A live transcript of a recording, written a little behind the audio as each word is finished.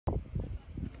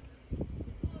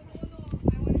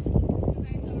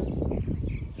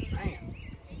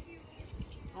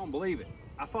don't believe it.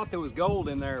 I thought there was gold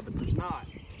in there, but there's not.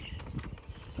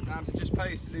 Sometimes it just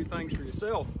pays to do things for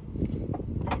yourself.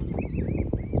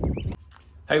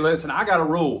 Hey, listen, I got a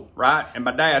rule, right? And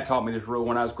my dad taught me this rule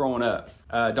when I was growing up.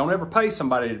 Don't ever pay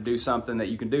somebody to do something that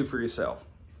you can do for yourself.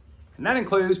 And that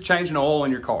includes changing the oil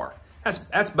in your car.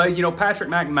 That's basic. You know, Patrick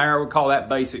McNamara would call that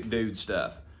basic dude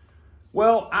stuff.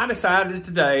 Well, I decided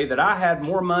today that I had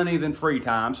more money than free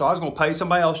time, so I was going to pay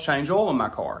somebody else to change oil in my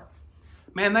car.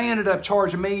 Man, they ended up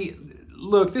charging me,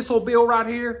 look, this little bill right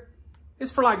here,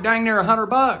 it's for like dang near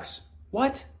 $100.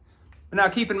 What? But now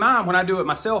keep in mind, when I do it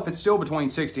myself, it's still between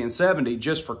 60 and 70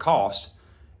 just for cost.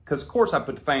 Because of course I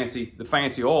put the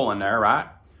fancy oil in there, right?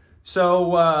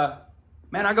 So,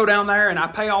 man, I go down there and I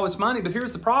pay all this money, but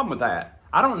here's the problem with that.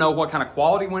 I don't know what kind of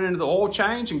quality went into the oil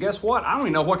change, and guess what? I don't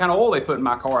even know what kind of oil they put in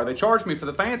my car. They charged me for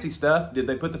the fancy stuff. Did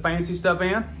they put the fancy stuff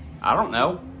in? I don't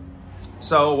know.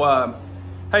 So,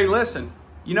 hey, listen,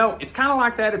 you know, it's kind of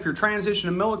like that if you're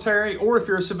transitioning military or if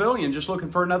you're a civilian just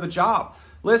looking for another job.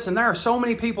 Listen, there are so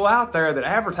many people out there that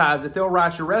advertise that they'll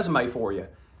write your resume for you.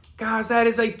 Guys, that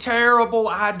is a terrible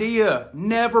idea.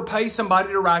 Never pay somebody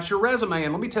to write your resume,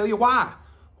 and let me tell you why.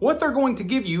 What they're going to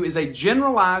give you is a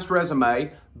generalized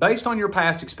resume based on your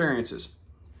past experiences.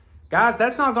 Guys,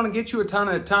 that's not going to get you a ton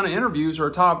of interviews or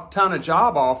a ton of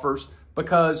job offers,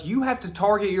 because you have to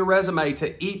target your resume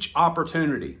to each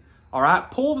opportunity. All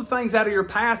right, pull the things out of your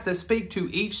past that speak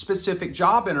to each specific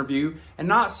job interview and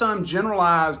not some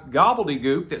generalized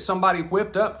gobbledygook that somebody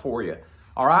whipped up for you.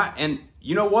 All right, and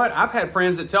you know what? I've had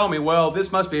friends that tell me, well,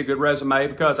 this must be a good resume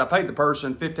because I paid the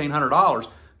person $1,500.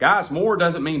 Guys, more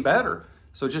doesn't mean better.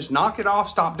 So just knock it off,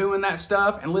 stop doing that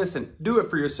stuff, and listen, do it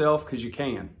for yourself because you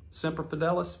can. Semper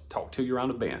Fidelis, talk to you around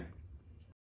the bend.